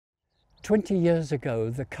20 years ago,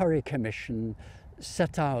 the Curry Commission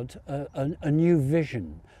set out a new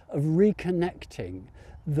vision of reconnecting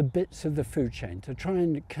the bits of the food chain to try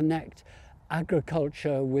and connect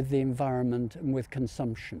agriculture with the environment and with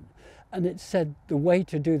consumption. And it said the way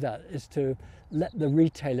to do that is to let the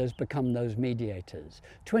retailers become those mediators.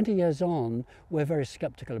 20 years on, we're very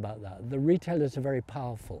skeptical about that. The retailers are very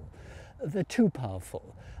powerful. They're too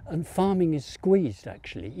powerful. And farming is squeezed,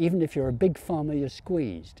 actually. Even if you're a big farmer, you're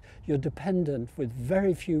squeezed. You're dependent with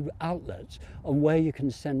very few outlets on where you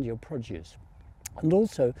can send your produce. And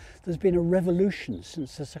also, there's been a revolution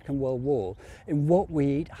since the Second World War in what we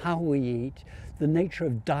eat, how we eat. The nature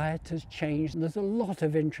of diet has changed. And there's a lot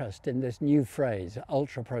of interest in this new phrase,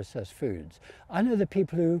 ultra-processed foods. I know the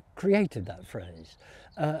people who created that phrase.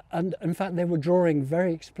 And in fact, they were drawing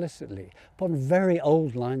very explicitly upon very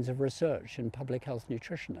old lines of research in public health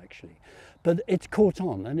nutrition, actually. But it's caught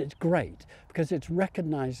on, and it's great because it's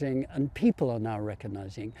recognizing, and people are now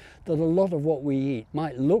recognizing, that a lot of what we eat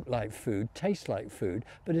might look like food, taste like food,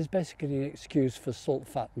 but is basically an excuse for salt,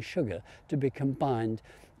 fat, and sugar to be combined.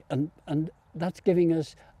 And that's giving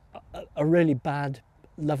us a really bad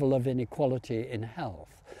level of inequality in health.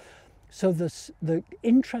 So the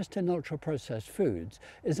interest in ultra-processed foods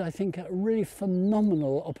is, I think, a really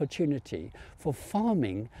phenomenal opportunity for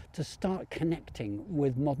farming to start connecting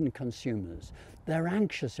with modern consumers. They're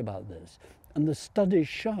anxious about this. And the studies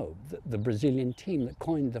show that the Brazilian team that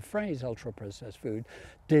coined the phrase ultra-processed food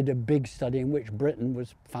did a big study in which Britain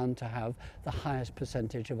was found to have the highest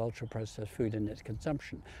percentage of ultra-processed food in its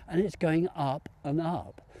consumption. And it's going up and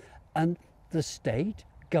up. And the state,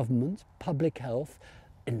 government, public health,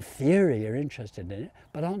 in theory are interested in it,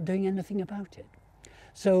 but aren't doing anything about it.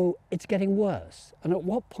 So it's getting worse. And at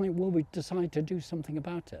what point will we decide to do something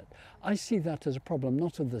about it? I see that as a problem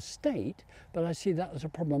not of the state, but I see that as a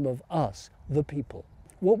problem of us, the people.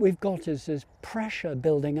 What we've got is this pressure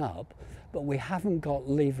building up, but we haven't got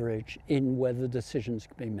leverage in where the decisions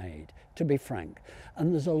can be made, to be frank.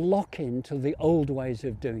 And there's a lock-in to the old ways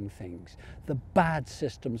of doing things, the bad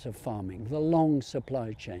systems of farming, the long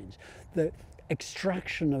supply chains, the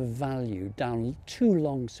extraction of value down too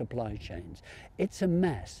long supply chains. It's a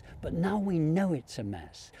mess, but now we know it's a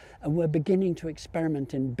mess, and we're beginning to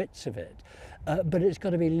experiment in bits of it, but it's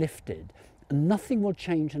got to be lifted. And nothing will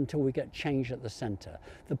change until we get change at the centre.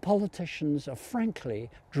 The politicians are frankly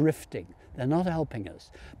drifting. They're not helping us,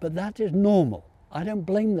 but that is normal. I don't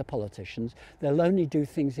blame the politicians. They'll only do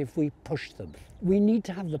things if we push them. We need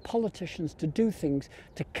to have the politicians to do things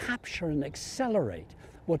to capture and accelerate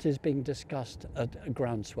what is being discussed at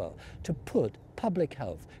Groundswell, to put public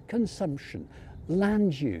health, consumption,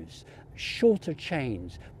 land use, shorter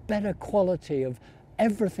chains, better quality of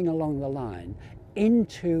everything along the line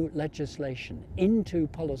into legislation, into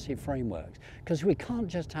policy frameworks, because we can't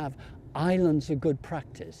just have islands of good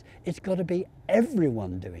practice. It's got to be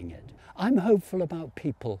everyone doing it. I'm hopeful about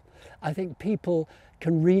people. I think people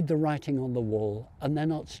can read the writing on the wall, and they're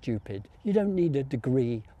not stupid. You don't need a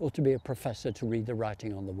degree or to be a professor to read the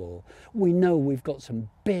writing on the wall. We know we've got some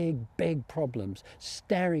big, big problems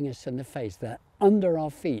staring us in the face. They're under our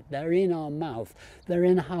feet, they're in our mouth, they're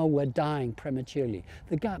in how we're dying prematurely.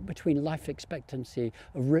 The gap between life expectancy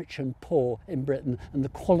of rich and poor in Britain and the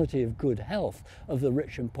quality of good health of the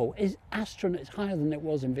rich and poor is astronomical. It's higher than it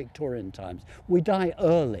was in Victorian times. We die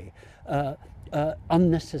early,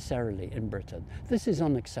 unnecessarily in Britain. This is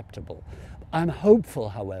unacceptable. I'm hopeful,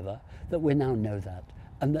 however, that we now know that,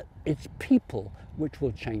 and that it's people which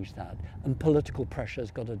will change that, and political pressure has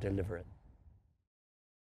got to deliver it.